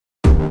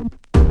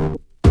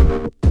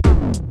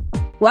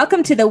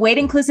Welcome to the Weight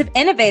Inclusive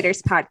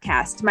Innovators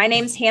podcast. My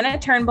name's Hannah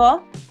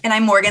Turnbull. And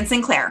I'm Morgan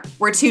Sinclair.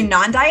 We're two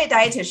non-diet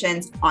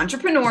dietitians,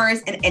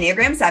 entrepreneurs, and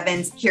Enneagram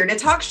 7s here to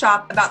talk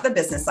shop about the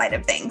business side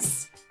of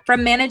things.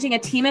 From managing a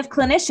team of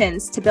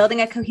clinicians to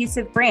building a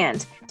cohesive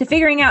brand to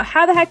figuring out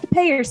how the heck to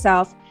pay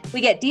yourself, we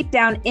get deep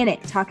down in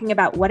it, talking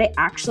about what it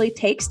actually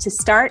takes to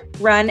start,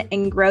 run,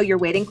 and grow your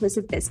weight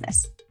inclusive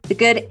business. The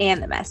good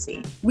and the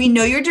messy. We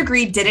know your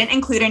degree didn't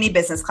include any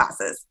business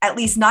classes, at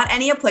least not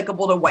any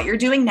applicable to what you're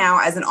doing now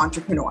as an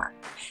entrepreneur.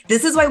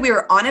 This is why we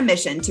are on a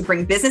mission to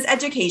bring business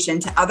education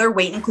to other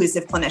weight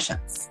inclusive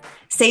clinicians.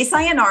 Say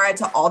sayonara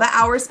to all the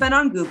hours spent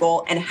on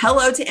Google and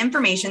hello to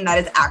information that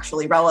is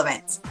actually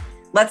relevant.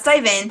 Let's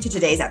dive into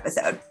today's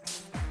episode.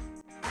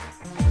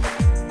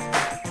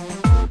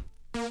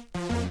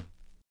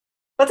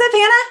 What's up,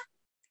 Hannah?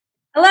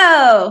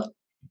 Hello.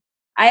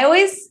 I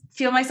always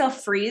feel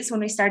myself freeze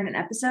when we start an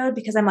episode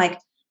because I'm like,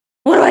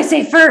 what do I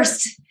say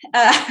first?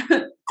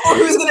 Or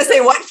who's going to say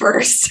what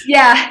first?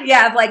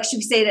 Yeah. Like, should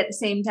we say it at the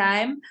same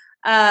time?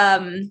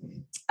 I'm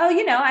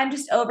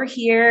just over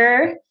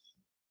here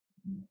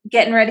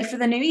getting ready for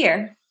the new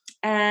year,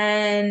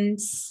 and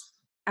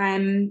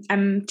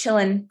I'm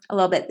chilling a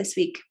little bit this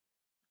week.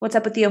 What's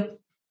up with you?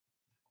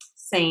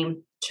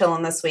 Same,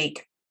 chilling this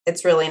week.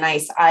 It's really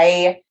nice.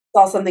 I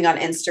saw something on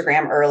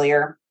Instagram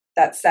earlier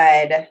that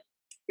said,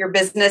 your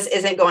business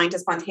isn't going to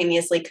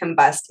spontaneously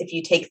combust if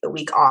you take the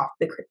week off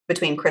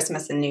between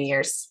Christmas and New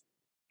Year's.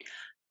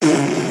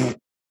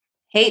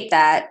 Hate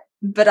that,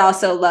 but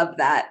also love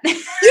that.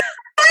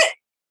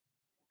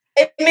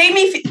 It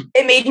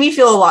made me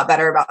feel a lot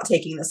better about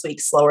taking this week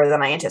slower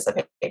than I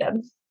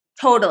anticipated.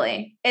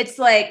 Totally. It's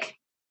like,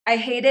 I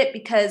hate it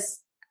because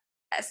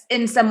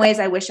in some ways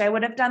I wish I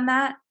would have done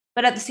that.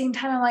 But at the same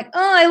time, I'm like,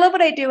 oh, I love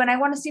what I do. And I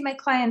want to see my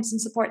clients and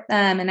support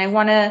them. And I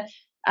want to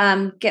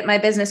get my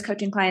business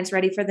coaching clients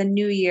ready for the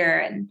new year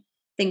and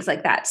things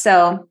like that.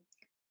 So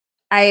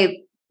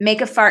I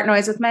make a fart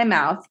noise with my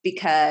mouth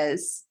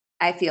because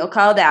I feel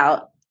called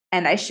out,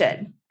 and I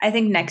should. I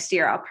think next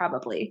year I'll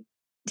probably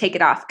take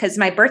it off because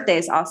my birthday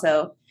is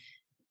also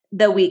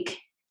the week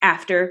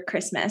after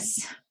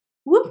Christmas.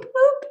 Whoop,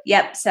 whoop.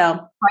 Yep. So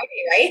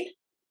Friday,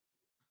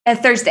 right?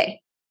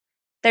 Thursday,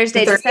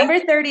 December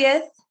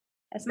 30th.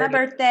 That's my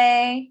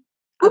birthday.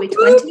 I'll be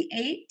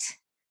 28.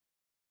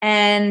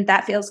 And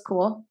that feels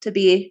cool to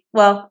be,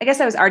 well, I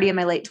guess I was already in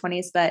my late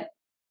 20s, but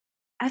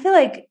I feel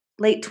like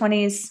late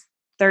 20s,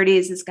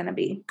 30s is going to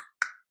be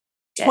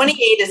good. 28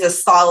 is a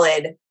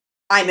solid,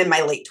 I'm in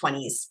my late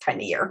 20s kind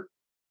of year.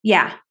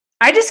 Yeah.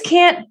 I just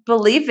can't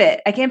believe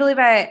it. I can't believe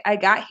I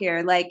got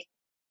here. Like,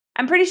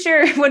 I'm pretty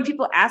sure when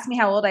people ask me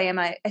how old I am,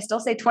 I still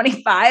say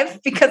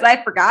 25 because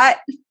I forgot.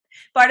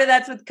 Part of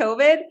that's with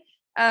COVID.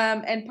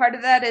 And part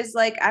of that is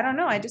like, I don't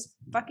know. I just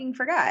fucking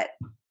forgot.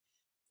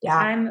 Yeah.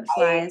 Time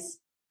flies.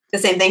 The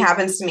same thing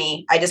happens to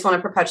me. I just want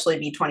to perpetually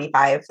be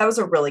 25. That was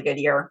a really good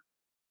year.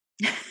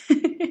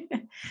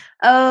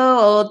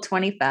 Oh, old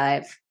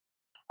 25.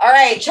 All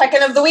right.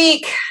 Check-in of the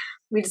week.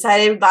 We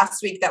decided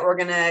last week that we're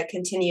going to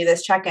continue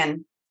this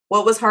check-in.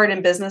 What was hard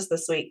in business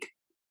this week?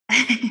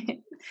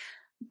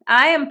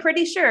 I am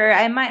pretty sure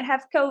I might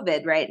have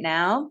COVID right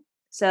now.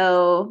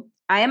 So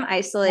I am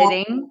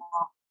isolating.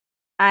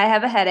 I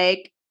have a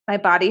headache. My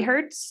body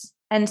hurts.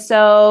 And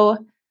so,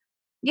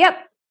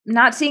 yep,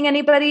 not seeing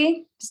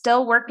anybody,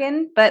 still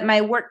working, but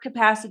my work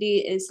capacity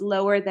is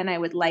lower than I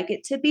would like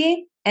it to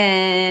be.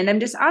 And I'm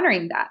just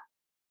honoring that.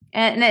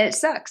 And it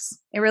sucks.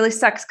 It really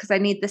sucks because I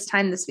need this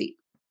time this week.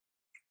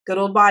 Good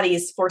old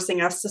bodies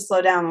forcing us to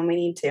slow down when we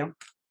need to.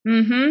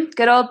 Mm-hmm.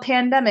 Good old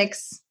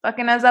pandemics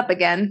fucking us up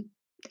again.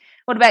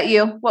 What about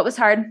you? What was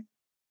hard?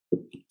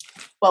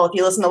 Well, if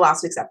you listen to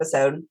last week's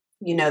episode,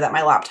 you know that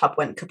my laptop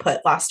went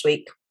kaput last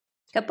week.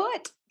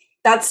 Kaput.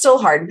 That's still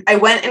hard. I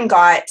went and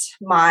got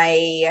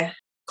my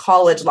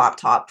college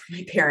laptop from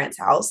my parents'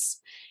 house.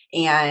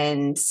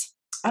 And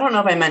I don't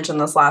know if I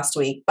mentioned this last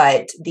week,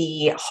 but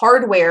the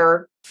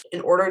hardware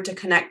in order to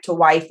connect to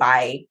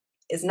Wi-Fi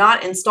is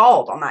not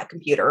installed on that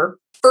computer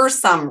for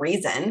some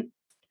reason.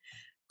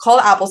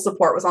 Called Apple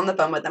support, was on the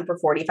phone with them for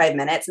 45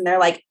 minutes. And they're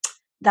like,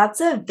 that's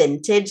a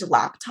vintage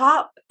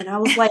laptop. And I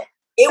was like,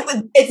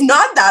 it's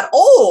not that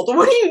old.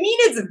 What do you mean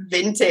it's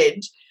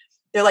vintage?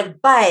 They're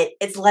like, but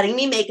it's letting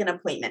me make an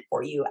appointment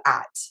for you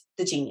at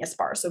the Genius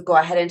Bar. So go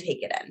ahead and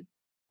take it in.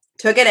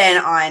 Took it in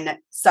on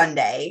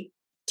Sunday,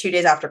 2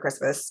 days after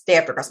Christmas, day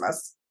after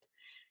Christmas.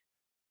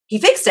 He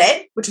fixed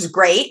it, which was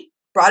great.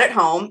 Brought it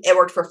home. It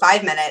worked for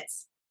 5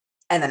 minutes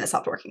and then it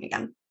stopped working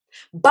again.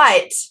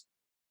 But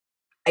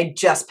I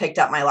just picked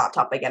up my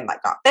laptop again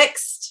that got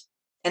fixed.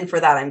 And for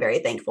that, I'm very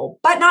thankful.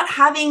 But not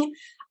having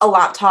a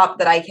laptop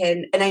that I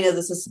can, and I know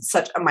this is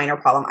such a minor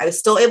problem. I was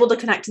still able to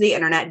connect to the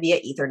internet via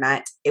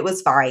Ethernet. It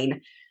was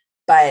fine.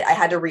 But I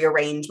had to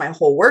rearrange my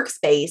whole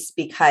workspace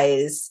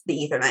because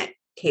the Ethernet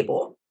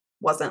cable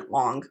wasn't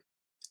long.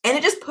 And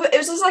it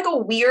was just like a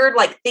weird,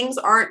 like things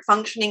aren't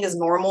functioning as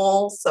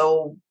normal.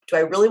 So do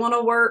I really want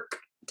to work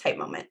type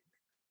moment?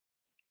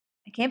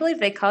 I can't believe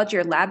they called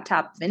your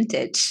laptop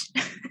vintage.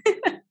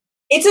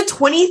 It's a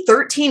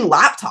 2013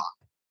 laptop.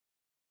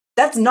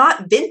 That's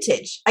not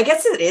vintage. I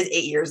guess it is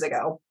 8 years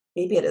ago.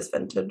 Maybe it is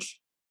vintage.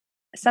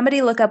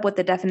 Somebody look up what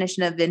the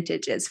definition of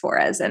vintage is for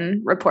us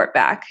and report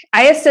back.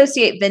 I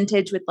associate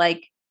vintage with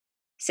like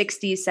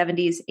 60s,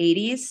 70s,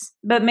 80s,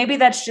 but maybe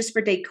that's just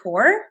for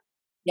decor.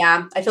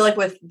 Yeah, I feel like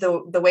with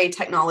the way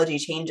technology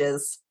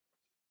changes,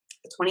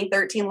 the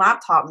 2013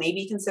 laptop may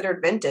be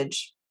considered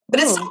vintage, but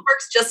it still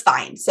works just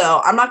fine.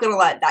 So I'm not going to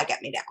let that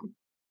get me down.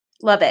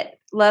 Love it.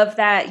 Love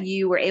that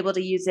you were able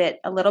to use it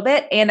a little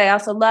bit. And I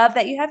also love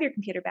that you have your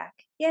computer back.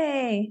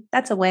 Yay.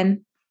 That's a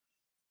win.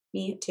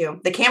 Me too.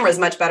 The camera is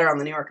much better on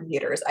the newer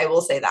computers. I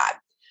will say that.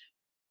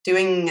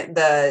 Doing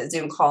the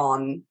Zoom call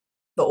on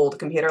the old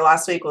computer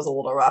last week was a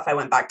little rough. I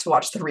went back to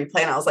watch the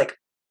replay and I was like,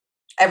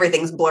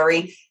 everything's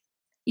blurry.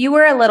 You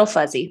were a little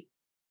fuzzy.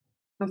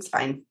 That's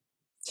fine.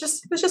 It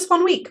was just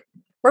 1 week.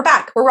 We're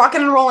back. We're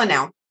rocking and rolling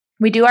now.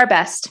 We do our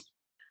best.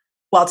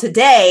 Well,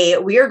 today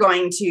we are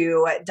going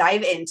to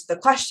dive into the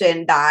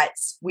question that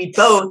we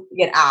both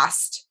get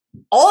asked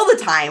all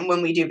the time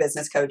when we do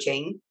business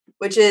coaching,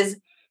 which is,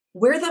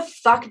 where the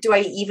fuck do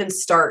I even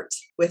start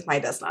with my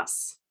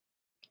business?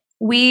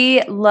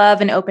 We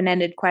love an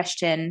open-ended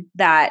question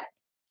that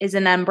is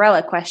an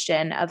umbrella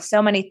question of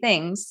so many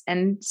things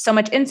and so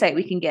much insight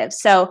we can give.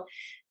 So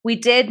we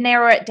did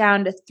narrow it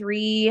down to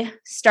 3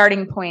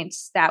 starting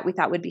points that we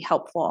thought would be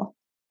helpful.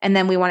 And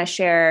then we want to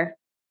share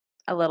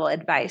a little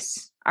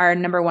advice, our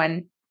number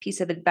 1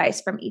 piece of advice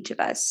from each of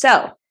us.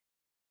 So,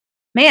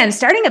 man,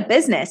 starting a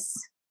business,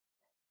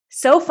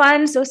 so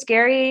fun, so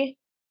scary,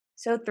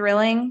 so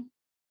thrilling.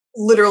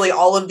 Literally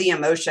all of the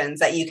emotions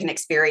that you can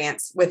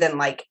experience within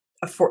like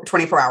a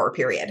 24-hour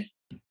period.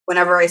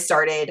 Whenever I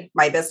started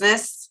my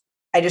business,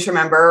 I just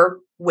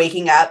remember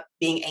waking up,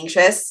 being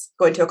anxious,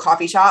 going to a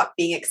coffee shop,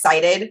 being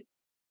excited,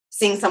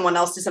 seeing someone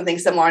else do something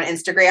similar on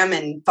Instagram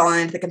and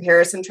falling into the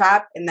comparison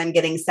trap, and then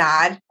getting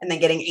sad, and then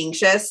getting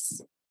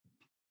anxious,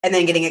 and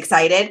then getting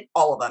excited.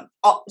 All of them,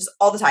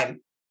 all the time.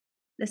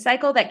 The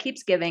cycle that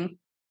keeps giving.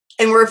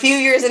 And we're a few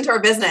years into our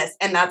business,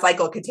 and that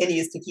cycle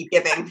continues to keep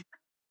giving.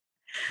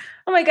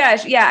 Oh my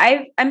gosh.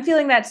 Yeah, I'm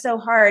feeling that so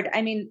hard.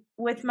 I mean,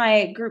 with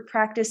my group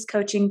practice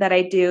coaching that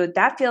I do,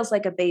 that feels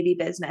like a baby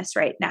business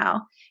right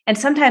now. And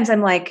sometimes I'm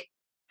like,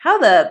 how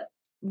do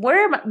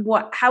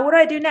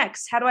I do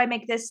next? How do I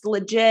make this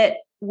legit?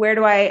 Where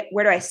do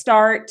I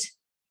start?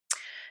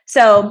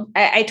 So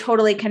I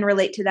totally can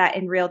relate to that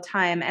in real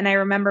time. And I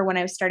remember when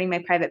I was starting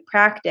my private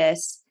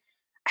practice,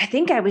 I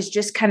think I was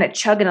just kind of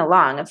chugging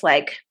along of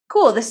like,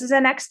 cool, this is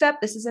a next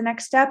step. This is a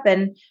next step.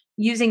 And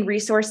using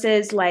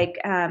resources like,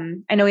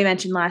 I know we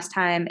mentioned last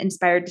time,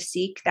 Inspired to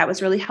Seek. That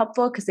was really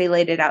helpful because they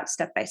laid it out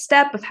step by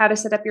step of how to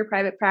set up your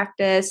private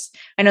practice.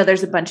 I know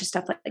there's a bunch of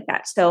stuff like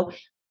that. So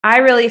I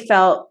really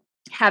felt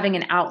having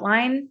an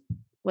outline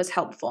was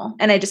helpful.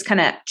 And I just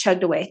kind of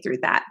chugged away through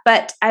that.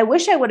 But I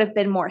wish I would have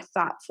been more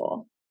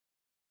thoughtful.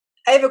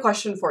 I have a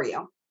question for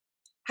you.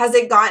 Has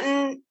it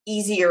gotten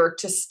easier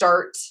to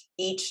start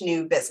each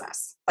new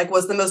business? Like,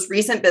 was the most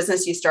recent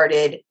business you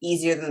started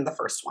easier than the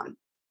first one?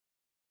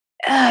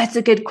 It's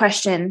a good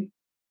question.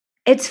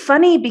 It's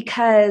funny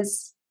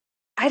because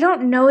I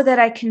don't know that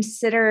I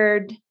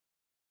considered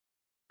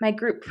my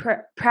group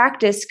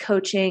practice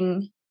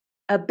coaching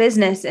a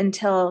business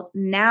until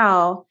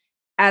now,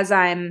 as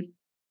I'm,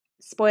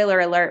 spoiler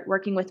alert,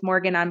 working with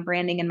Morgan on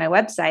branding in my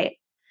website.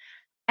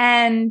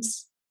 And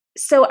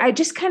so I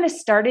just kind of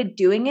started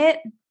doing it.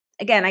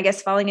 Again, I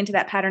guess falling into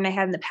that pattern I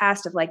had in the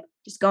past of like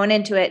just going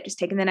into it, just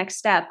taking the next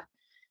step.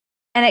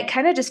 And it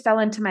kind of just fell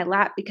into my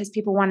lap because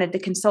people wanted to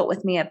consult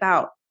with me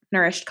about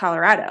Nourished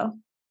Colorado.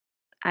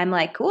 I'm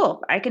like,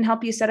 cool, I can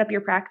help you set up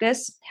your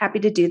practice. Happy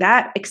to do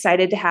that.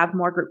 Excited to have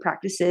more group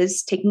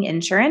practices taking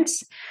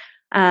insurance.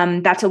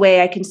 That's a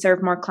way I can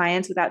serve more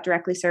clients without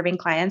directly serving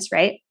clients,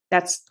 right?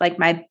 That's like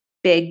my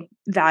big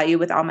value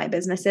with all my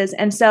businesses.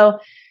 And so,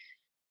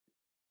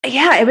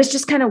 yeah, it was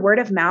just kind of word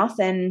of mouth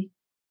and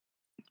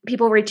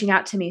people reaching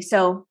out to me.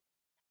 So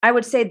I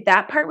would say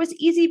that part was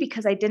easy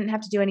because I didn't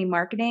have to do any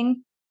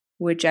marketing,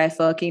 which I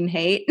fucking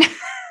hate,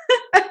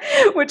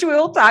 which we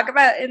will talk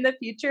about in the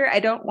future. I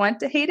don't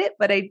want to hate it,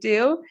 but I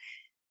do.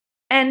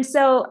 And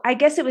so I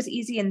guess it was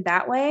easy in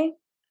that way.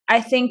 I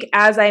think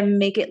as I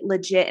make it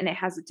legit and it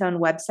has its own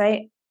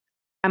website,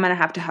 I'm going to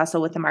have to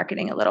hustle with the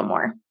marketing a little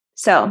more.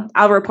 So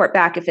I'll report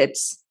back if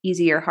it's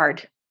easy or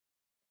hard.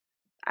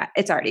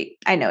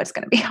 I know it's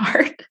going to be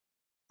hard.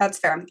 That's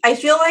fair. I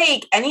feel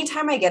like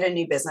anytime I get a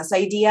new business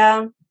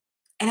idea,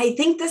 and I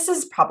think this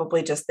is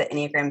probably just the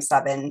Enneagram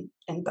 7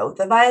 in both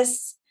of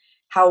us,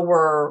 how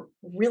we're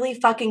really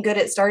fucking good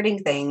at starting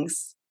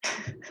things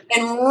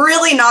and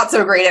really not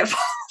so great at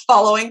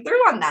following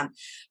through on them.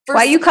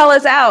 Why you call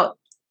us out?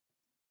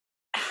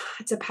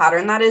 It's a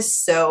pattern that is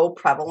so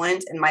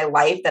prevalent in my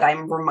life that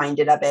I'm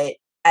reminded of it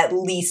at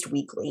least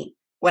weekly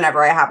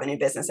whenever I have a new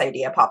business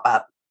idea pop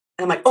up.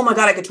 And I'm like, oh my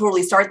God, I could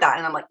totally start that.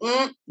 And I'm like,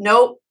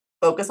 nope,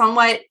 focus on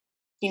what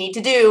you need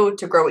to do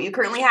to grow what you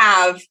currently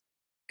have,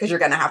 because you're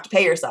going to have to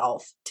pay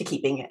yourself to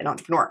keeping an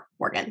entrepreneur,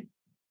 Morgan.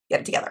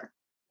 Get it together.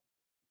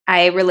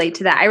 I relate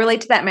to that. I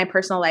relate to that in my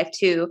personal life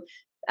too.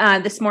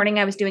 This morning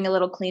I was doing a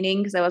little cleaning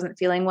because I wasn't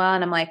feeling well.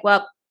 And I'm like,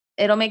 well,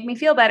 it'll make me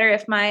feel better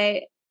if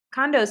my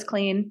condo's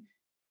clean.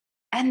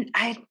 And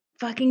I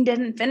fucking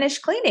didn't finish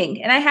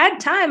cleaning. And I had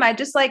time. I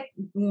just like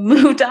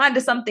moved on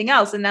to something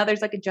else. And now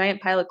there's like a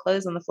giant pile of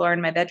clothes on the floor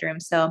in my bedroom.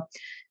 So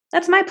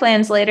that's my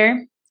plans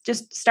later.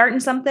 Just starting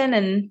something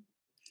and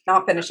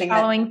not finishing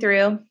following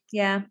through.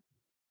 Yeah.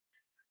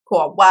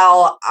 Cool.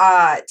 Well,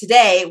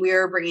 today we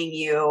are bringing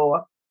you,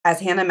 as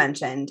Hannah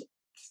mentioned,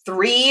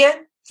 3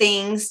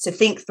 things to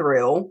think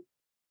through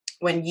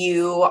when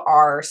you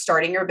are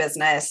starting your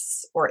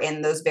business or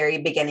in those very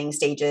beginning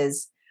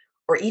stages,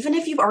 or even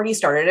if you've already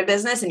started a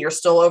business and you're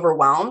still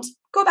overwhelmed,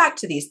 go back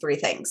to these 3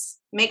 things.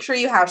 Make sure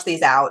you hash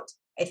these out.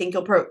 I think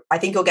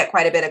you'll get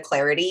quite a bit of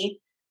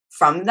clarity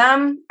from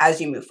them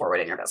as you move forward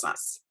in your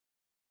business.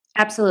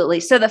 Absolutely.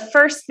 So the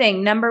first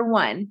thing, number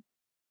 1,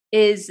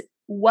 is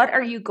what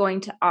are you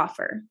going to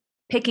offer?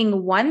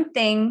 Picking one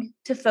thing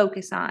to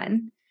focus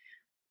on,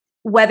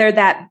 whether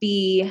that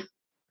be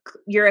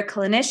you're a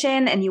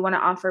clinician and you want to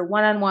offer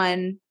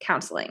one-on-one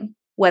counseling,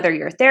 whether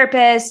you're a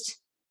therapist,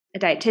 a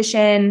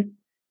dietitian,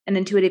 an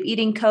intuitive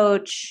eating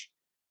coach,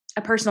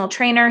 a personal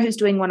trainer who's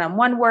doing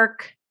one-on-one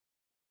work.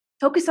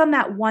 Focus on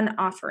that one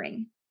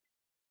offering.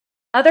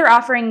 Other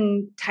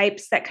offering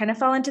types that kind of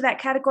fall into that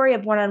category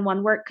of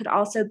one-on-one work could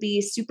also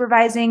be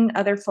supervising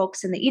other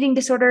folks in the eating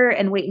disorder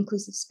and weight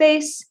inclusive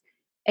space.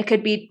 It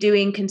could be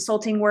doing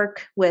consulting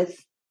work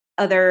with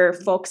other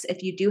folks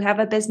if you do have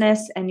a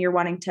business and you're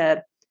wanting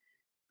to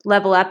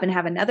level up and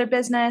have another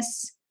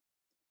business,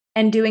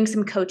 and doing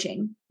some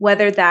coaching,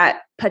 whether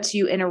that puts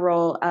you in a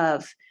role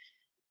of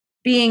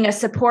being a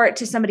support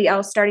to somebody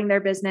else starting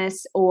their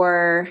business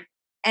or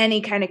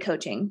any kind of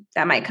coaching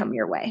that might come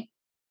your way.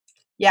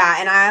 Yeah.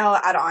 And I'll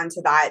add on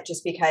to that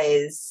just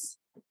because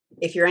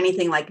if you're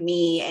anything like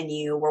me and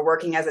you were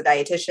working as a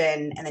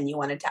dietitian and then you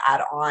wanted to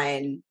add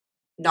on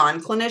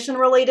non-clinician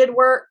related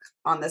work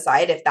on the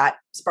side, if that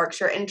sparks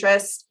your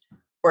interest,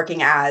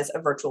 working as a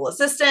virtual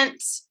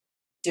assistant,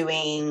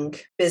 doing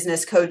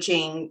business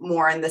coaching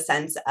more in the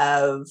sense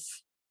of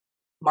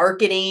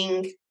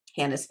marketing,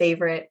 Hannah's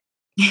favorite,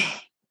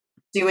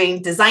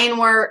 doing design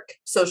work,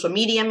 social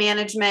media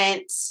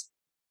management,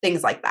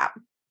 things like that.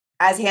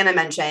 As Hannah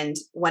mentioned,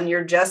 when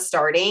you're just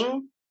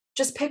starting,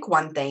 just pick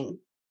one thing.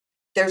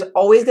 There's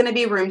always going to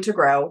be room to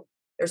grow.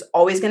 There's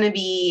always going to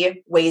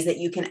be ways that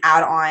you can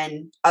add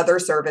on other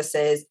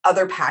services,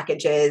 other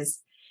packages.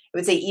 I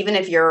would say even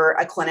if you're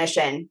a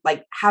clinician,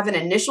 like have an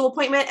initial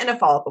appointment and a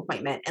follow-up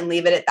appointment and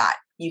leave it at that.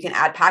 You can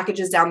add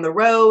packages down the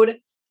road.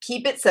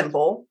 Keep it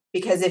simple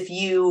because if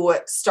you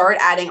start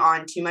adding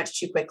on too much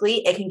too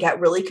quickly, it can get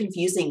really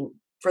confusing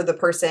for the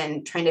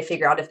person trying to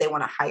figure out if they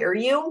want to hire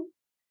you.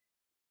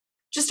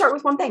 Just start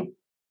with one thing.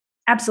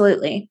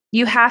 Absolutely.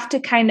 You have to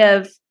kind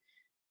of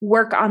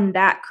work on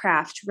that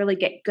craft, really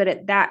get good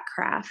at that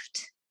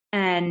craft,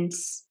 and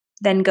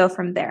then go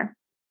from there.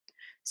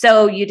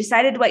 So you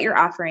decided what you're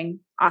offering.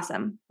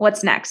 Awesome.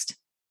 What's next?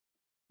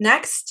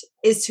 Next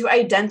is to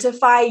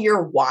identify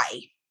your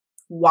why.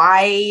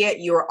 Why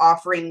you're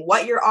offering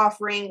what you're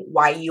offering,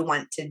 why you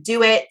want to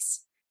do it.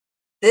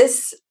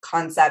 This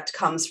concept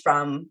comes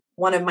from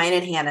one of mine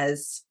and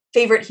Hannah's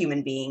favorite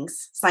human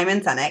beings,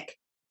 Simon Sinek.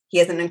 He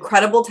has an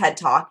incredible TED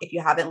Talk, if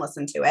you haven't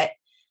listened to it,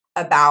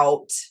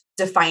 about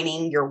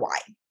defining your why.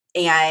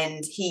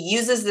 And he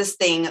uses this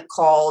thing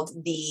called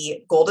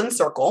the golden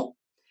circle,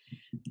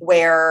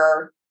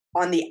 where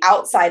on the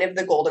outside of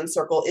the golden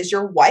circle is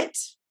your what,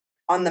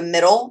 on the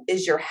middle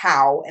is your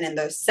how, and in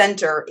the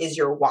center is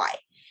your why.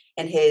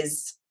 And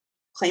his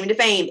claim to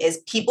fame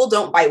is people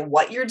don't buy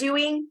what you're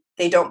doing.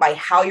 They don't buy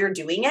how you're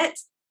doing it.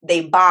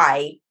 They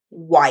buy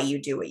why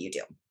you do what you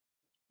do.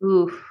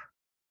 Ooh,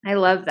 I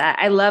love that.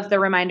 I love the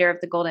reminder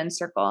of the golden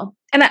circle.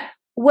 And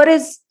what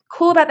is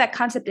cool about that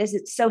concept is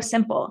it's so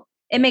simple.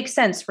 It makes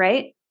sense,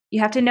 right?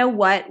 You have to know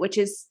what, which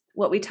is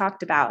what we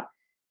talked about,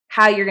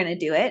 how you're going to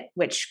do it,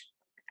 which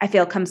I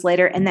feel comes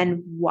later, and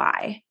then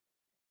why.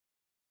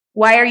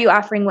 Why are you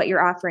offering what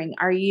you're offering?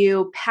 Are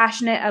you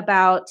passionate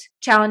about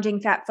challenging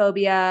fat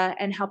phobia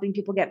and helping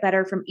people get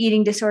better from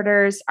eating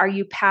disorders? Are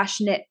you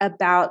passionate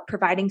about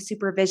providing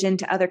supervision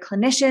to other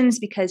clinicians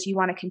because you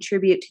want to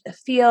contribute to the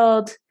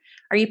field?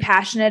 Are you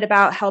passionate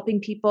about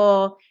helping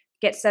people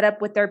get set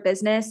up with their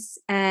business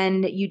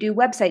and you do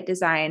website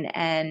design?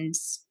 And,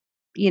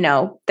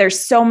 there's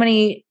so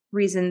many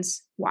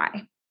reasons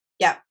why.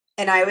 Yeah.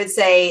 And I would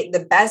say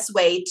the best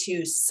way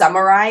to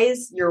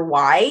summarize your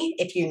why,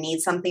 if you need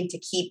something to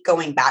keep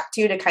going back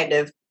to kind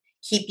of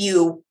keep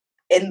you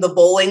in the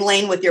bowling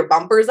lane with your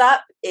bumpers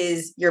up,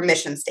 is your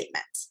mission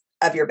statement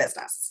of your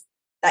business.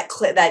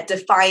 That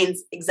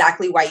defines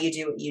exactly why you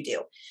do what you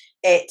do.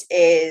 It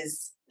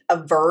is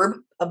a verb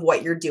of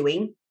what you're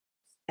doing.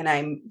 And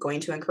I'm going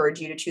to encourage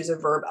you to choose a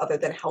verb other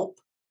than help.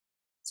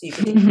 So you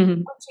can do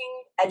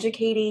coaching,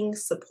 educating,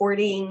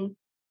 supporting,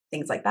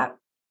 things like that.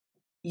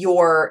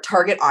 Your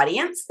target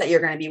audience that you're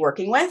going to be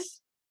working with.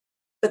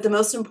 But the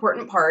most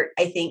important part,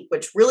 I think,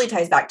 which really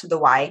ties back to the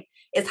why,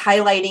 is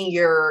highlighting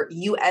your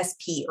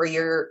USP or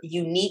your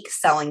unique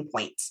selling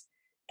point.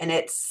 And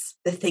it's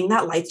the thing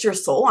that lights your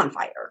soul on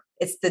fire.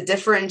 It's the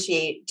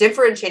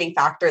differentiating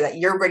factor that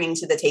you're bringing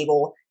to the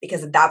table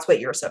because that's what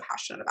you're so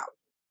passionate about.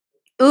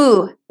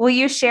 Ooh, will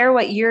you share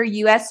what your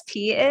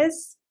USP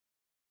is?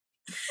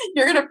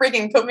 You're going to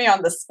freaking put me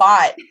on the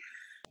spot.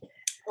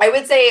 I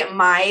would say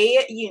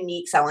my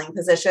unique selling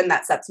position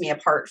that sets me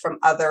apart from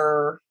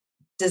other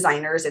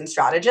designers and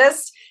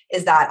strategists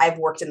is that I've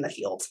worked in the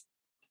field.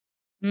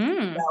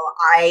 So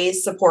I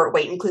support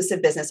weight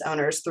inclusive business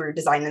owners through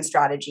design and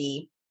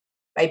strategy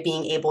by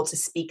being able to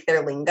speak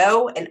their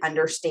lingo and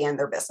understand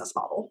their business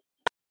model.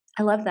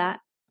 I love that.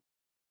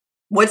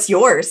 What's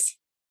yours?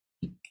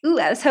 Ooh,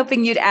 I was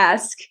hoping you'd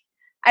ask.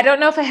 I don't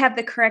know if I have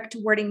the correct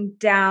wording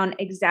down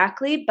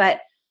exactly,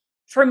 but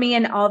for me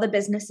and all the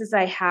businesses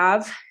I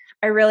have,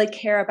 I really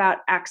care about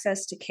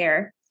access to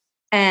care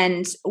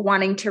and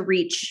wanting to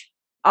reach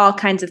all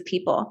kinds of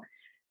people.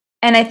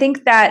 And I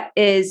think that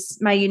is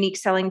my unique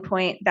selling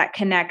point that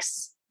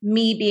connects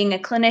me being a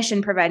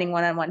clinician providing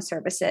one-on-one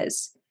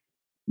services,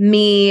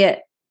 me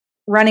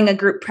running a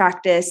group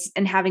practice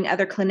and having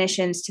other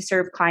clinicians to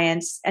serve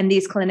clients. And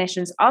these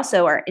clinicians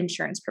also are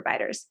insurance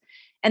providers.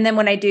 And then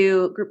when I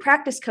do group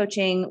practice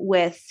coaching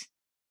with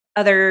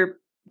other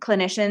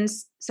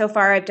clinicians, so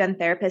far I've done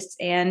therapists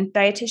and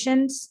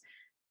dietitians.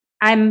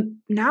 I'm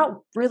not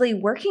really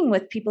working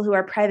with people who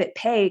are private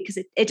pay because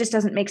it just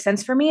doesn't make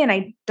sense for me. And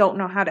I don't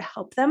know how to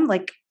help them.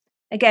 Like,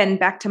 again,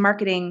 back to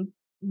marketing,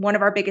 one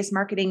of our biggest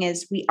marketing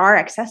is we are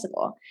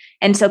accessible.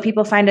 And so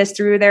people find us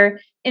through their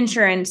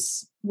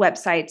insurance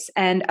websites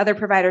and other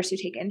providers who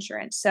take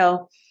insurance.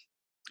 So,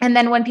 and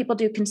then when people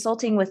do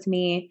consulting with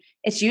me,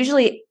 it's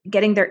usually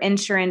getting their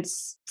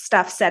insurance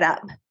stuff set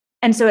up.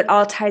 And so it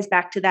all ties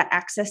back to that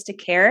access to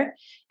care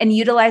and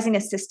utilizing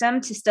a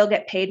system to still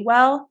get paid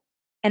well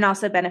and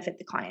also benefit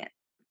the client.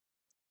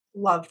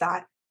 Love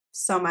that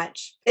so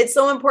much. It's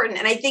so important.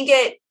 And I think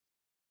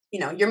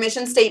your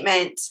mission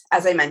statement,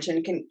 as I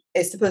mentioned,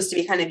 is supposed to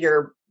be kind of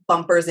your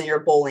bumpers in your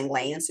bowling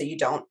lane so you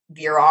don't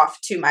veer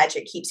off too much.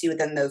 It keeps you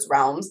within those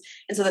realms.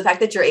 And so the fact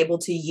that you're able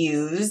to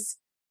use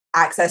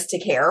access to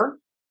care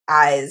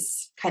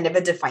as kind of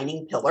a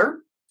defining pillar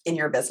in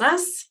your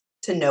business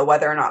to know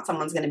whether or not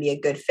someone's going to be a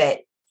good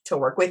fit to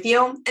work with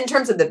you in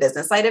terms of the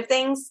business side of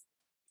things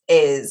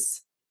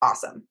is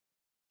awesome.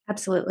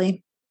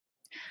 Absolutely.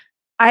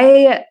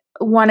 I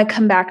want to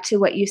come back to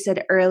what you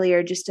said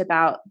earlier, just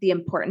about the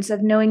importance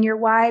of knowing your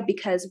why,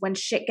 because when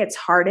shit gets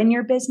hard in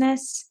your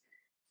business,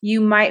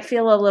 you might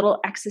feel a little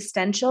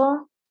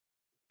existential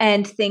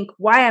and think,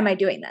 why am I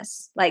doing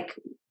this? Like,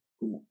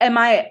 am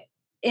I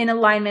in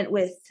alignment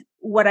with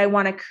what I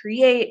want to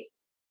create?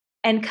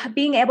 And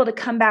being able to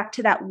come back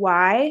to that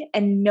why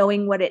and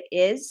knowing what it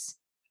is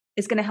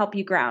going to help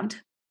you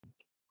ground.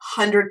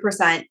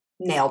 100%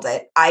 nailed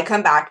it. I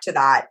come back to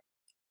that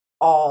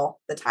all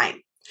the time.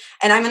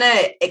 And I'm going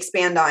to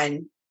expand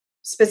on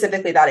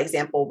specifically that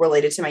example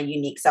related to my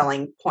unique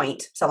selling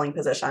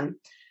position.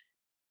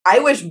 I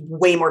wish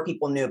way more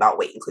people knew about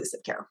weight inclusive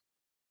care.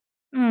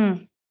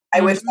 I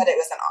wish that it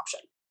was an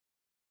option.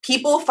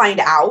 People find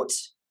out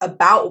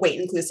about weight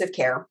inclusive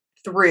care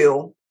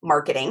through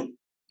marketing,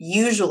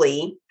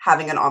 usually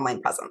having an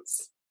online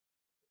presence.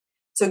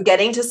 So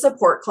getting to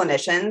support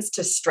clinicians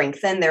to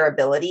strengthen their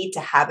ability to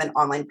have an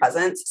online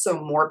presence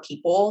so more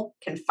people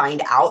can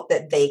find out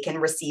that they can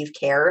receive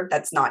care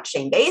that's not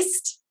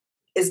shame-based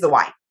is the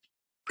why.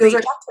 Goes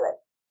right back to it.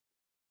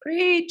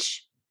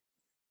 Preach.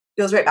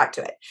 Goes right back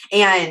to it.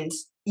 And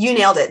you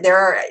nailed it.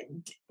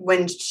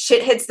 When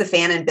shit hits the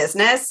fan in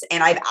business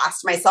and I've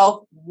asked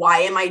myself,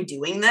 why am I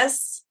doing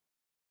this?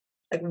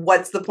 Like,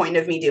 what's the point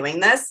of me doing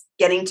this?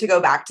 Getting to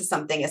go back to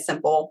something as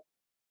simple,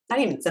 not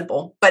even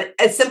simple, but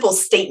a simple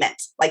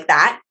statement like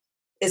that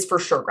is for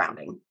sure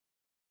grounding.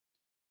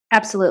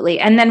 Absolutely.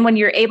 And then when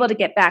you're able to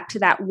get back to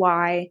that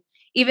why,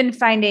 even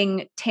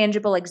finding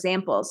tangible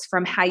examples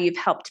from how you've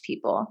helped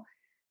people.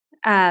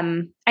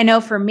 I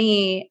know for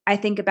me, I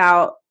think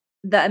about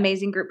the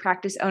amazing group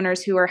practice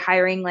owners who are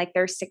hiring like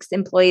their 6th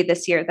employee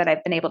this year that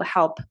I've been able to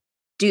help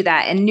do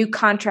that, and new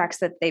contracts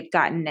that they've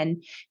gotten,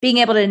 and being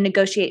able to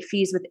negotiate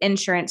fees with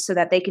insurance so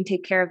that they can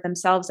take care of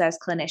themselves as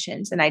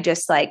clinicians. And I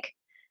just like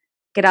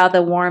get all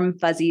the warm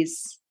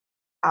fuzzies.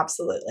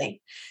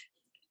 Absolutely.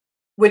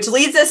 Which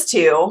leads us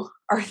to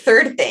our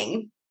third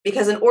thing,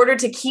 because in order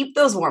to keep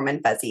those warm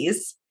and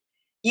fuzzies,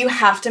 you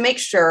have to make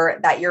sure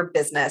that your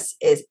business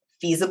is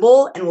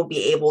feasible and will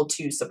be able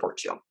to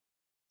support you.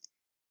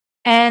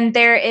 And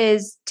there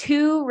is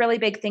 2 really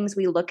big things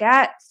we look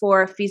at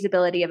for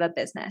feasibility of a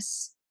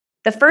business.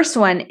 The first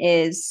one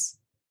is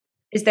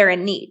there a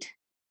need?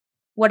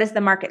 What is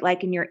the market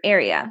like in your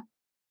area?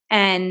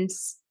 And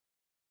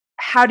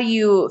how do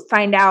you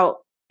find out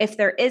if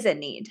there is a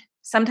need?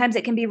 Sometimes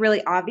it can be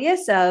really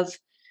obvious of,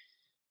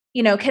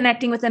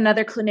 connecting with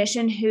another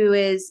clinician who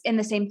is in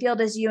the same field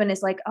as you and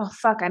is like, oh,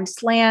 fuck, I'm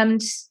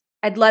slammed.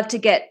 I'd love to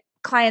get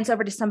clients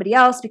over to somebody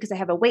else because I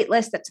have a wait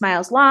list that's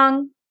miles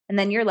long. And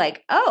then you're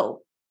like, oh,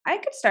 I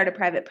could start a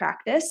private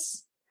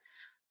practice.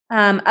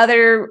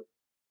 Other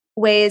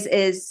ways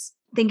is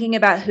thinking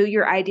about who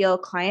your ideal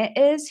client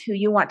is, who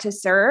you want to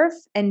serve,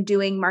 and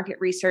doing market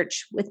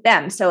research with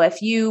them. So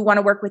if you want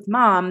to work with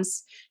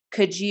moms,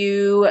 could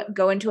you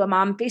go into a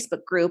mom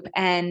Facebook group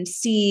and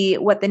see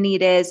what the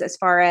need is as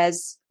far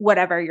as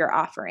whatever you're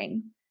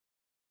offering?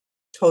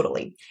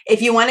 Totally.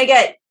 If you want to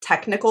get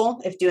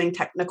technical, if doing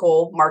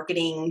technical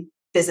marketing,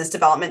 business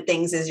development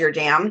things is your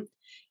jam,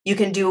 you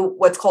can do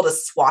what's called a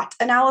SWOT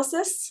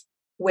analysis,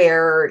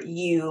 where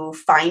you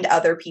find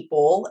other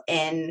people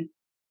in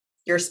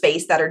your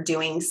space that are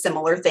doing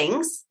similar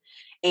things,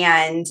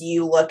 and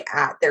you look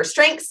at their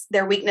strengths,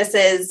 their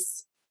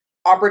weaknesses,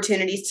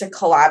 opportunities to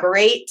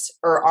collaborate,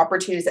 or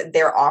opportunities that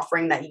they're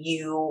offering that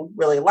you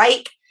really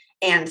like,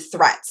 and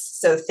threats.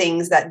 So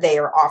things that they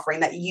are offering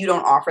that you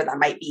don't offer that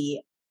might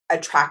be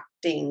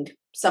attracting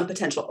some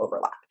potential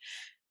overlap.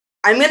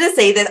 I'm going to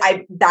say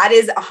that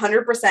is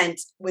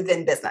 100%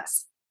 within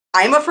business.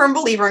 I'm a firm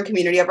believer in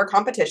community over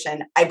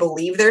competition. I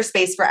believe there's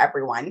space for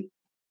everyone.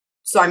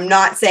 So I'm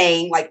not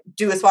saying like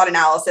do a SWOT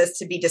analysis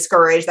to be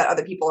discouraged that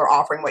other people are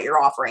offering what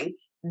you're offering.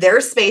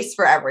 There's space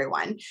for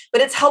everyone,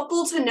 but it's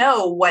helpful to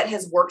know what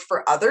has worked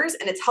for others,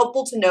 and it's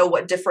helpful to know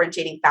what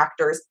differentiating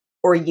factors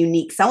or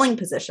unique selling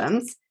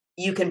positions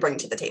you can bring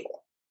to the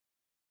table.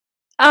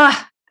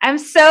 I'm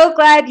so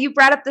glad you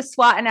brought up the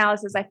SWOT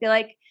analysis. I feel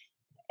like,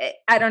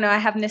 I don't know, I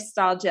have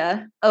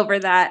nostalgia over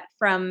that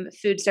from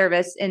food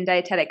service in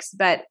dietetics,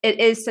 but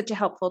it is such a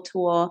helpful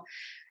tool.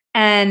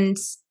 And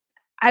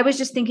I was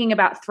just thinking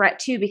about threat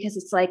too, because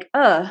it's like,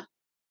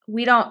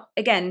 we're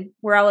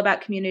all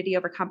about community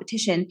over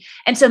competition.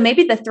 And so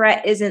maybe the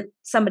threat isn't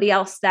somebody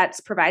else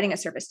that's providing a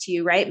service to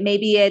you, right?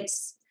 Maybe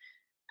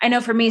I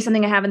know for me,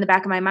 something I have in the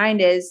back of my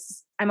mind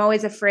is I'm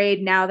always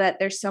afraid now that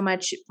there's so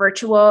much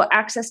virtual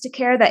access to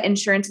care that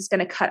insurance is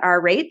going to cut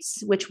our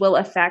rates, which will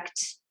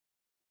affect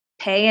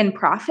pay and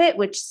profit,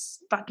 which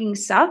fucking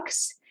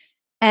sucks.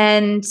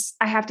 And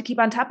I have to keep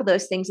on top of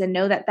those things and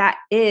know that that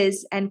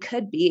is and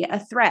could be a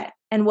threat.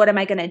 And what am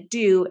I going to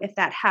do if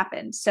that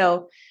happens?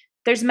 So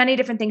there's many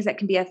different things that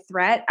can be a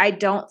threat. I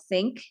don't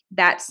think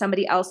that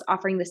somebody else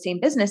offering the same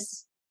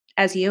business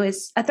as you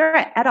is a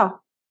threat at all.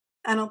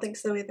 I don't think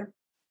so either.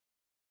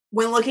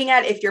 When looking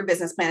at if your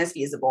business plan is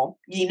feasible,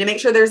 you need to make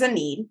sure there's a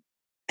need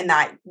and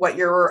that what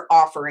you're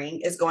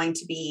offering is going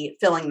to be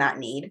filling that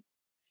need.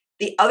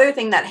 The other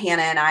thing that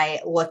Hannah and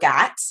I look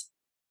at,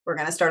 we're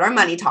going to start our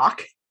money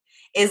talk,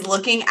 is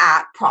looking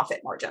at profit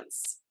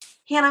margins.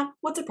 Hannah,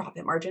 what's a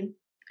profit margin?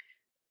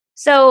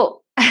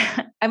 So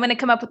I'm going to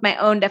come up with my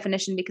own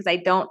definition because I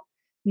don't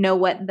know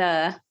what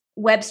the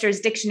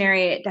Webster's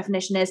dictionary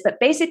definition is, but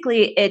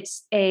basically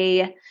it's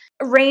a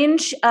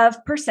range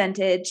of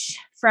percentage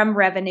from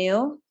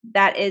revenue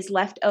that is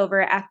left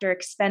over after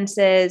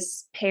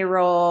expenses,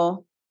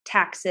 payroll,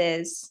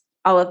 taxes,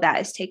 all of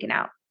that is taken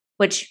out,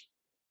 which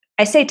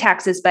I say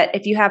taxes, but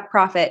if you have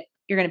profit,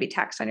 you're going to be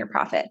taxed on your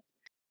profit.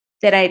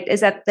 Is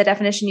that the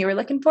definition you were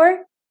looking for?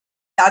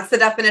 That's the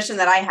definition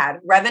that I had.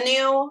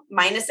 Revenue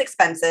minus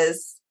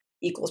expenses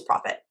equals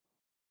profit.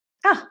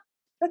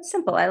 That's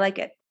simple. I like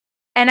it.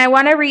 And I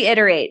want to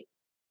reiterate,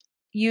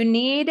 you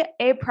need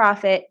a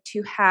profit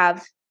to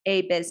have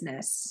a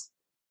business.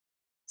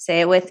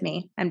 Say it with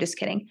me. I'm just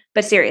kidding.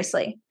 But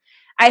seriously,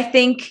 I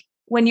think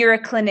when you're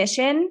a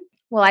clinician,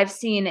 well, I've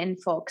seen in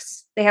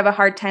folks, they have a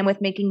hard time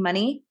with making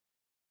money,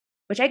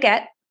 which I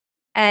get.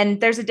 And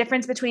there's a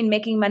difference between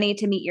making money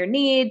to meet your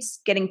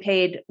needs, getting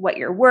paid what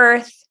you're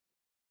worth,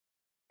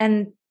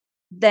 and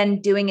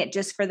then doing it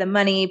just for the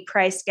money,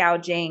 price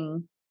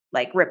gouging,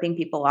 like ripping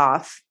people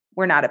off.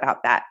 We're not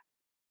about that.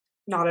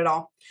 Not at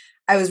all.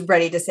 I was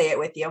ready to say it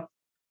with you.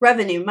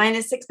 Revenue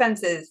minus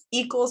expenses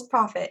equals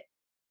profit.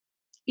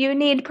 You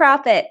need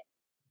profit.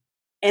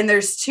 And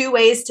there's two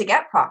ways to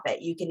get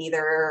profit. You can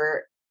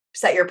either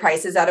set your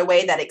prices at a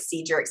way that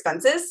exceeds your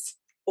expenses,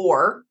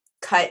 or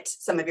cut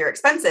some of your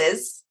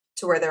expenses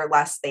to where they're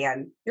less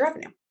than your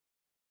revenue.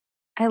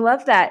 I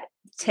love that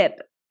tip.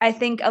 I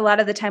think a lot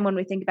of the time when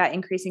we think about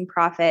increasing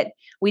profit,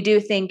 we do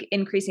think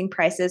increasing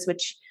prices,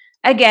 which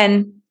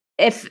again,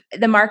 if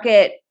the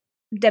market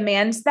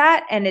demands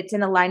that and it's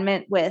in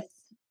alignment with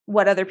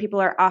what other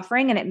people are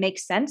offering and it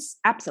makes sense,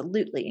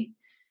 absolutely.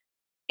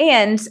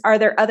 And are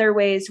there other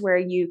ways where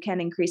you can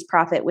increase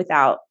profit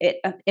without it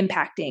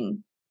impacting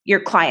your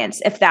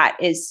clients if that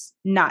is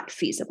not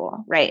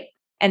feasible, right?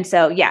 And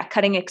so, yeah,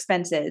 cutting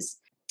expenses,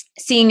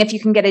 seeing if you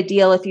can get a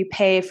deal if you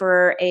pay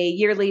for a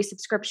yearly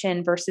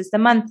subscription versus the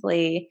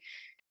monthly.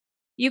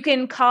 You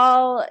can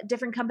call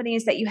different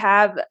companies that you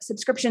have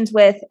subscriptions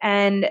with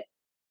and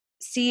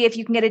see if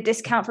you can get a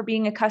discount for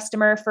being a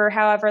customer for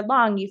however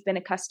long you've been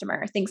a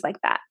customer, things like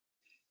that.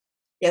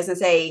 Yes, and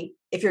say,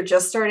 if you're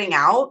just starting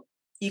out,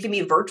 you can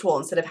be virtual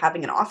instead of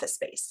having an office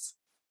space.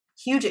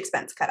 Huge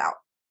expense cut out.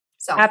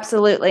 So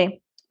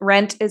absolutely.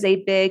 Rent is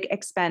a big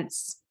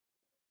expense.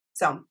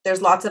 So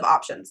there's lots of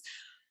options.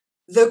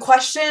 The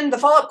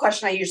follow-up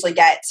question I usually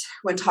get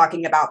when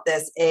talking about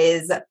this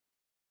is,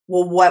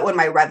 well, what would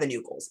my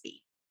revenue goals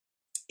be?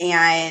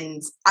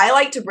 And I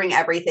like to bring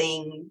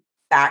everything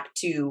back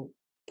to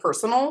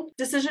personal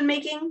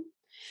decision-making.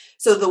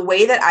 So the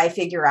way that I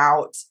figure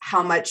out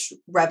how much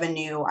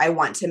revenue I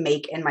want to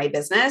make in my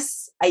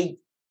business, I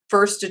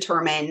first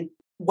determine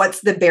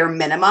what's the bare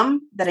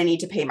minimum that I need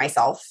to pay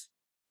myself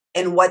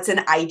and what's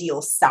an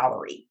ideal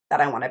salary that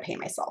I want to pay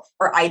myself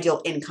or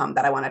ideal income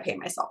that I want to pay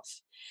myself.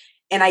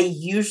 And I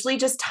usually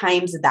just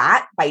times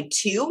that by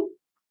 2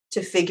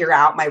 to figure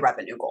out my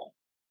revenue goal.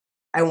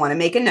 I want to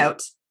make a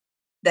note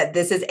that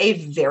this is a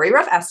very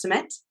rough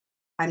estimate.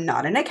 I'm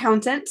not an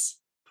accountant.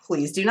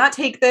 Please do not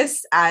take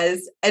this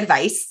as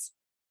advice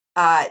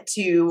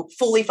to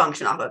fully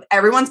function off of.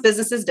 Everyone's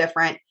business is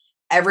different.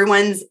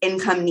 Everyone's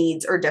income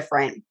needs are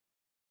different.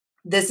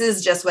 This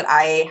is just what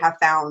I have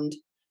found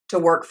to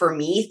work for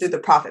me through the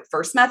Profit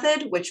First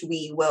method, which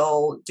we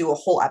will do a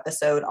whole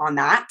episode on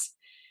that.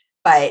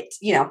 But,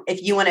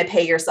 if you want to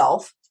pay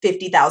yourself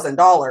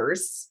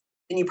 $50,000,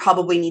 then you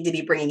probably need to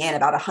be bringing in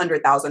about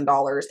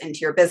 $100,000 into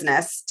your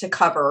business to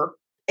cover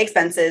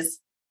expenses,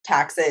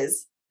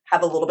 taxes,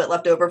 have a little bit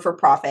left over for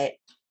profit,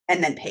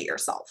 and then pay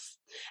yourself.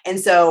 And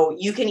so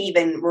you can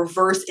even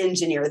reverse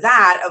engineer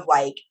that of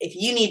like, if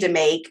you need to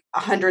make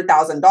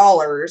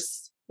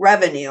 $100,000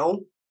 revenue,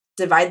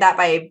 divide that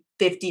by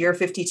 50 or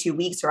 52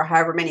 weeks or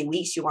however many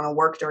weeks you want to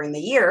work during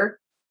the year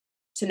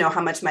to know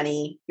how much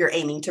money you're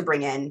aiming to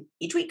bring in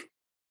each week.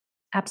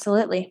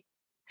 Absolutely.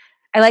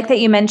 I like that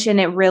you mentioned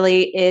it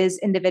really is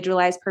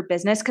individualized per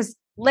business because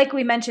like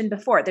we mentioned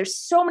before, there's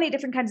so many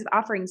different kinds of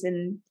offerings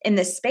in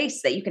this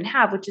space that you can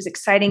have, which is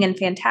exciting and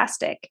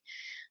fantastic.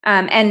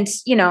 And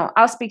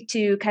I'll speak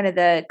to kind of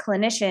the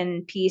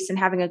clinician piece and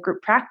having a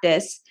group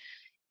practice.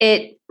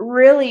 It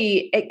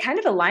kind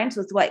of aligns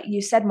with what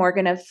you said,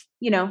 Morgan, of,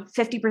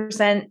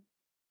 50%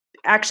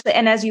 actually.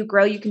 And as you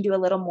grow, you can do a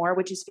little more,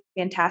 which is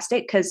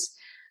fantastic because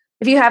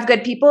if you have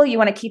good people, you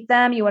want to keep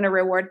them, you want to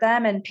reward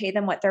them and pay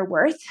them what they're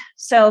worth.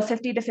 So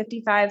 50 to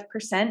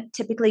 55%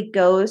 typically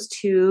goes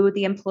to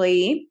the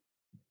employee.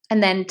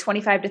 And then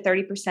 25 to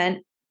 30%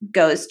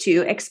 goes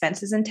to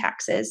expenses and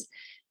taxes.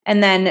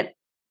 And then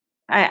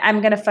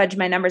I'm going to fudge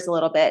my numbers a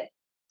little bit.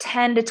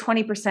 10 to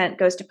 20%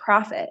 goes to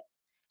profit.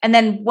 And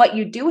then what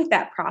you do with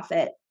that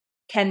profit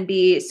can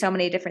be so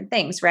many different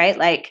things, right?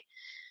 Like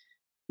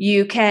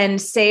you can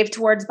save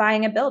towards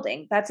buying a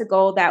building. That's a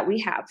goal that we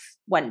have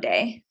one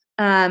day.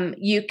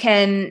 You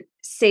can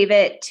save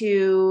it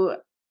to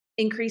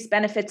increase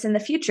benefits in the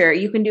future.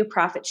 You can do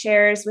profit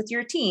shares with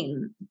your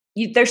team.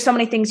 There's so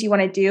many things you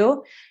want to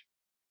do.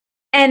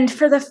 And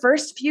for the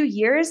first few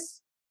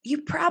years,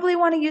 you probably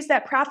want to use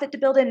that profit to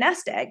build a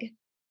nest egg,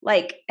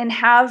 and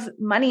have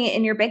money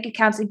in your bank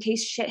accounts in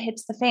case shit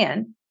hits the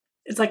fan.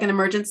 It's like an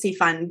emergency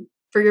fund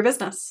for your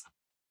business.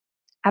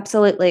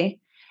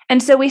 Absolutely.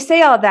 And so we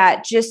say all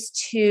that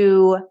just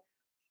to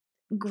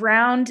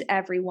ground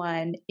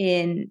everyone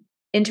in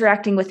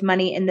interacting with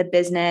money in the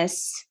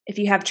business, if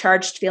you have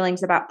charged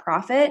feelings about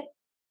profit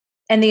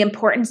and the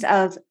importance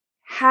of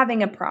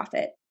having a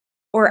profit,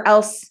 or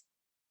else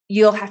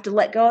you'll have to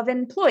let go of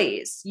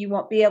employees. You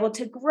won't be able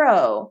to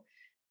grow.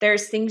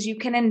 There's things you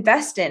can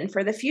invest in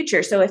for the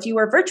future. So if you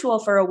were virtual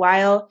for a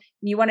while,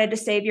 you wanted to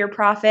save your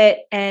profit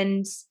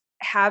and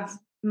have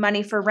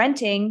money for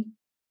renting,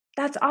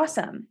 that's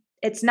awesome.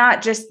 It's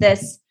not just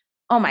this,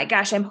 oh my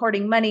gosh, I'm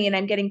hoarding money and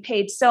I'm getting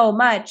paid so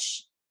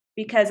much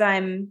because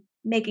I'm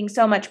making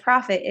so much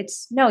profit.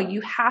 It's no,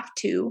 you have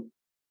to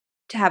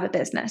have a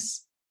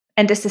business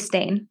and to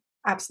sustain.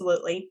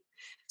 Absolutely.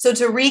 So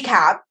to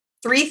recap,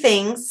 3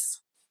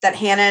 things that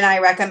Hannah and I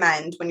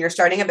recommend when you're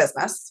starting a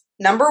business.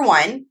 Number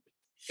 1,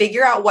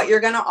 figure out what you're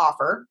going to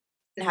offer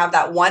and have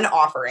that one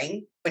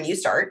offering when you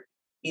start.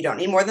 You don't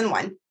need more than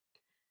one.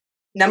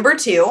 Number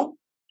 2,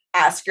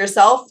 ask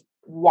yourself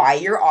why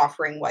you're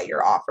offering what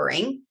you're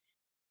offering.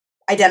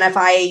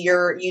 Identify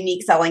your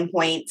unique selling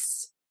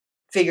points.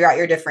 Figure out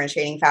your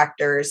differentiating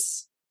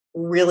factors,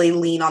 really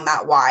lean on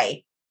that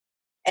why.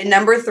 And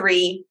number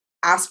 3,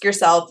 ask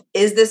yourself,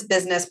 is this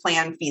business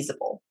plan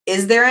feasible?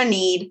 Is there a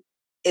need?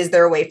 Is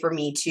there a way for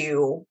me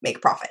to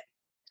make profit?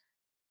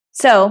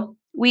 So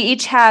we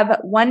each have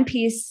one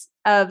piece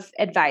of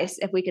advice,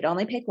 if we could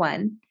only pick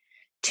one,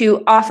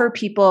 to offer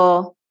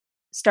people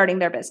starting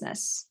their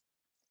business.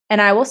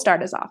 And I will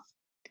start us off.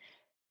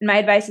 And my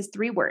advice is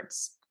 3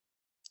 words.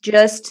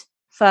 Just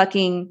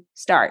fucking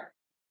start.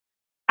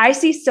 I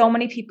see so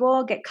many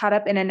people get caught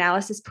up in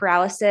analysis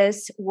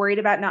paralysis, worried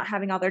about not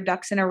having all their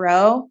ducks in a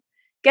row.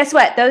 Guess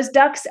what? Those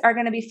ducks are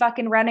going to be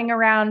fucking running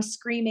around,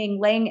 screaming,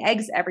 laying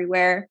eggs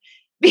everywhere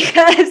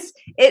because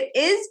it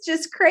is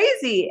just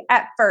crazy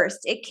at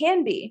first. It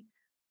can be.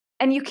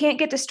 And you can't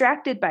get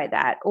distracted by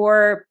that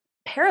or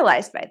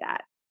paralyzed by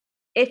that.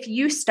 If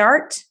you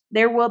start,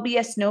 there will be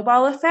a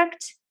snowball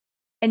effect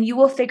and you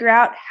will figure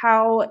out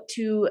how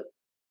to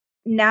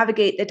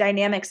navigate the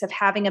dynamics of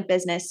having a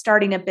business,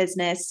 starting a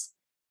business,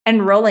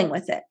 and rolling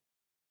with it.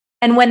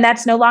 And when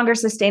that's no longer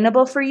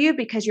sustainable for you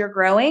because you're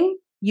growing,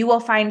 you will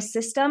find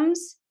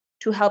systems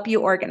to help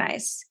you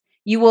organize.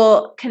 You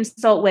will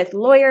consult with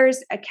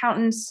lawyers,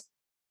 accountants,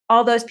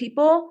 all those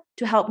people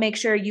to help make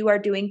sure you are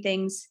doing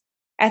things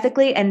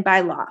ethically and by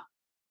law.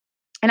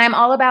 And I'm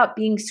all about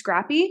being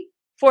scrappy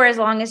for as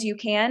long as you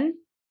can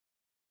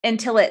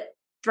until it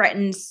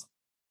threatens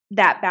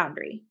that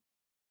boundary.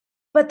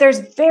 But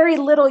there's very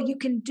little you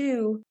can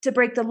do to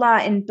break the law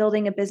in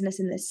building a business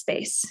in this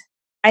space.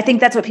 I think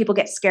that's what people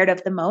get scared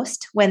of the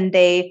most when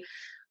they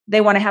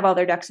want to have all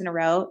their ducks in a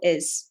row,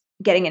 is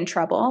getting in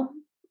trouble.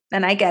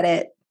 And I get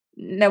it.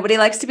 Nobody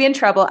likes to be in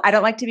trouble. I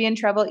don't like to be in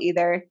trouble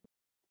either.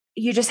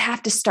 You just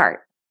have to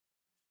start.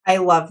 I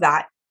love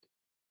that.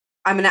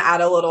 I'm going to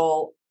add a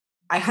little,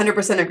 I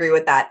 100% agree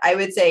with that. I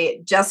would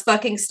say just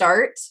fucking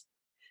start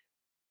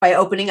by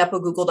opening up a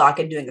Google Doc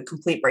and doing a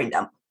complete brain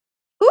dump.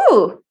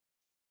 Ooh.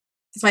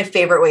 It's my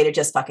favorite way to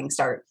just fucking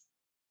start.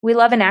 We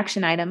love an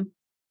action item.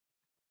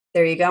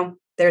 There you go.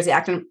 There's the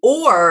action.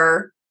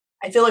 Or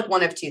I feel like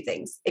one of two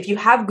things. If you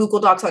have Google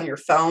Docs on your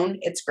phone,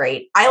 it's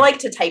great. I like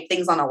to type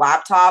things on a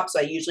laptop, so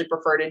I usually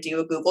prefer to do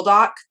a Google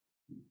Doc.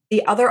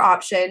 The other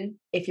option,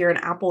 if you're an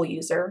Apple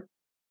user,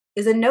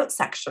 is a note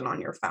section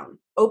on your phone.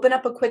 Open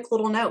up a quick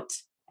little note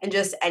and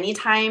just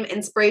anytime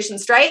inspiration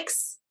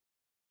strikes,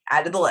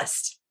 add to the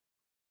list.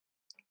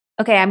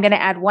 Okay, I'm going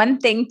to add one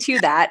thing to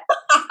that.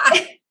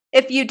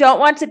 If you don't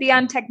want to be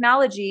on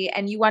technology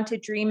and you want to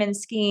dream and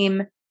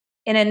scheme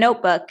in a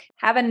notebook,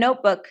 have a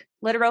notebook,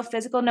 literal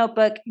physical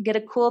notebook, get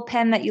a cool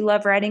pen that you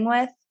love writing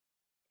with,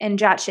 and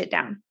jot shit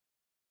down.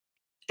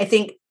 I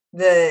think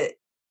the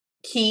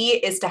key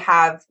is to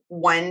have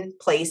one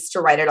place to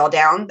write it all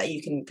down that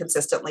you can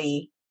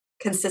consistently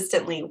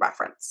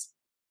reference.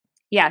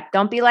 Yeah,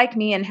 don't be like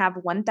me and have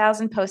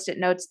 1,000 Post-it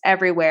notes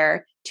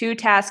everywhere, 2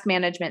 task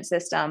management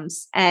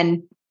systems,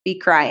 and be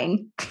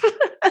crying.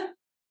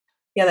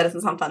 Yeah, that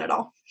doesn't sound fun at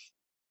all.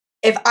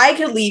 If I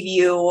could leave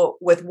you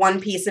with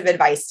one piece of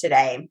advice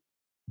today,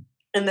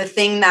 and the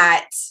thing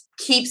that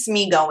keeps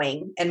me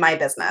going in my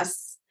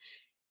business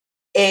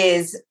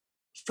is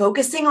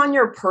focusing on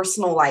your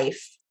personal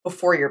life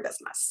before your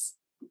business.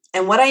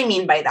 And what I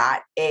mean by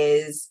that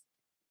is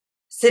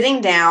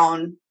sitting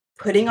down,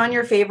 putting on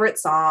your favorite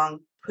song,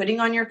 putting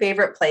on your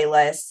favorite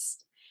playlist,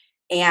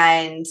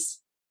 and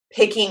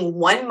picking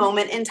one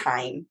moment in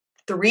time,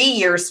 3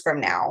 years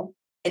from now,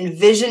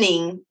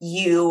 envisioning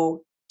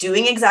you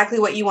doing exactly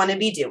what you want to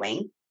be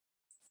doing.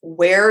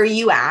 Where are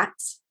you at?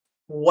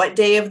 What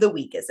day of the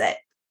week is it?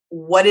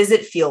 What does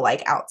it feel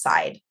like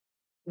outside?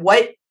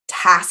 What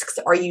tasks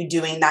are you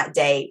doing that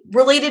day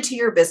related to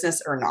your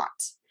business or not?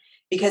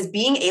 Because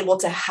being able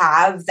to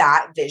have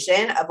that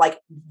vision of like,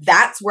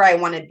 that's where I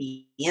want to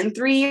be in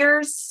 3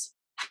 years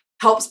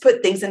helps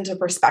put things into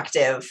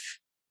perspective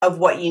of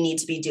what you need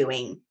to be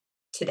doing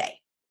today.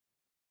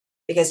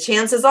 Because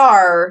chances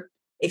are,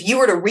 if you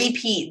were to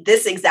repeat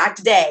this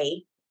exact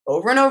day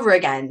over and over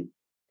again,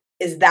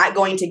 is that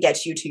going to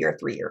get you to your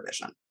 3-year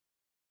vision?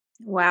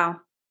 Wow.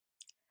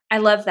 I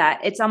love that.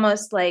 It's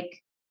almost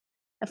like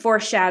a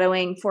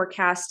foreshadowing,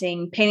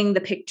 forecasting, painting the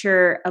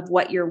picture of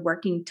what you're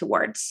working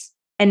towards.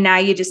 And now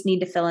you just need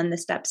to fill in the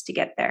steps to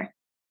get there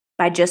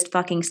by just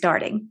fucking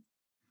starting.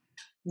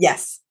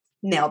 Yes,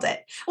 nailed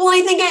it. Well,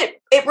 I think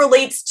it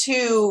relates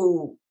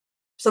to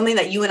something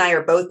that you and I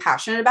are both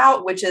passionate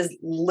about, which is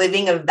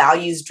living a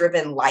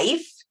values-driven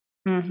life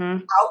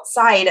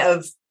outside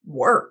of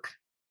work.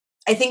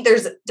 I think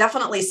there's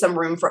definitely some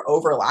room for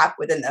overlap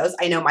within those.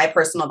 I know my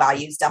personal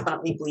values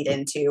definitely bleed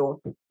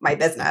into my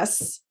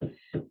business,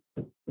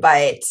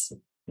 but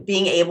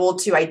being able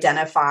to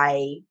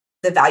identify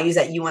the values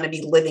that you want to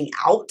be living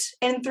out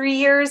in 3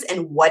 years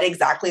and what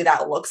exactly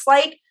that looks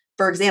like.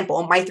 For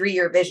example, my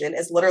 3-year vision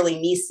is literally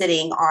me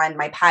sitting on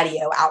my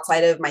patio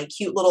outside of my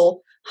cute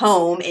little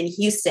home in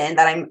Houston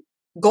that I'm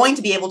going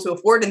to be able to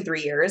afford in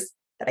 3 years,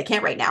 that I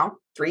can't right now.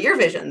 3-year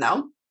vision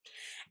though.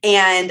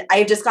 And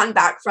I've just gotten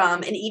back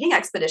from an eating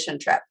expedition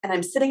trip and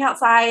I'm sitting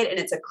outside and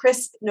it's a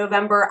crisp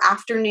November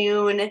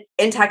afternoon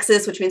in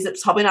Texas, which means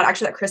it's probably not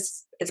actually that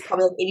crisp. It's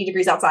probably like 80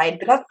 degrees outside,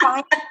 but that's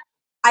fine.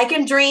 I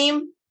can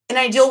dream. In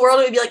an ideal world,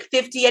 it would be like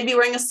 50. I'd be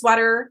wearing a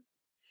sweater.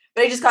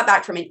 But I just got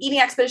back from an eating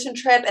expedition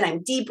trip and I'm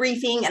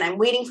debriefing and I'm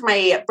waiting for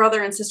my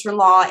brother and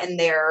sister-in-law and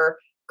their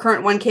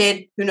current 1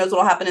 kid, who knows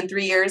what will happen in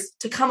 3 years,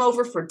 to come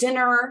over for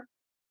dinner.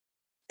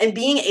 And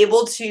being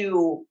able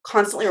to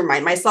constantly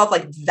remind myself,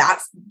 like,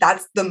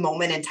 that's the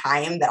moment in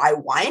time that I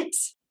want,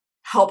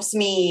 helps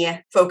me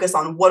focus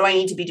on what do I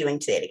need to be doing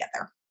today to get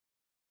there.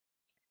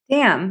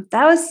 Damn,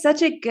 that was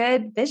such a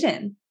good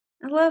vision.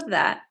 I love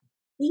that.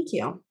 Thank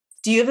you.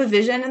 Do you have a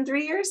vision in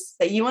 3 years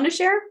that you want to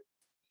share?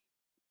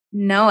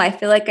 No, I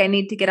feel like I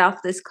need to get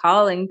off this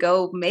call and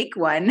go make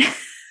one.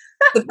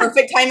 The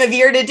perfect time of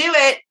year to do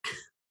it.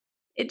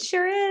 It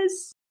sure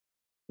is.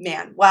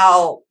 Man,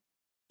 well,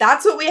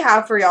 that's what we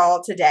have for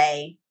y'all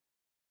today.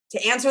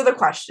 To answer the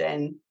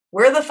question,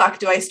 where the fuck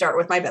do I start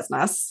with my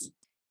business?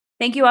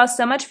 Thank you all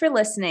so much for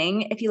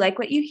listening. If you like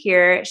what you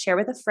hear, share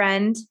with a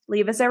friend,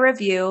 leave us a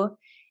review.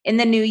 In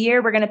the new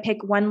year, we're going to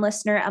pick one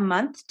listener a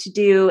month to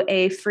do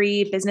a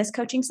free business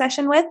coaching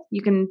session with.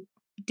 You can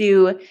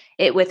do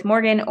it with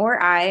Morgan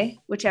or I,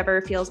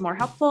 whichever feels more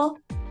helpful.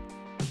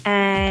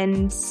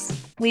 And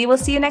we will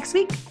see you next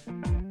week.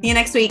 See you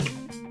next week.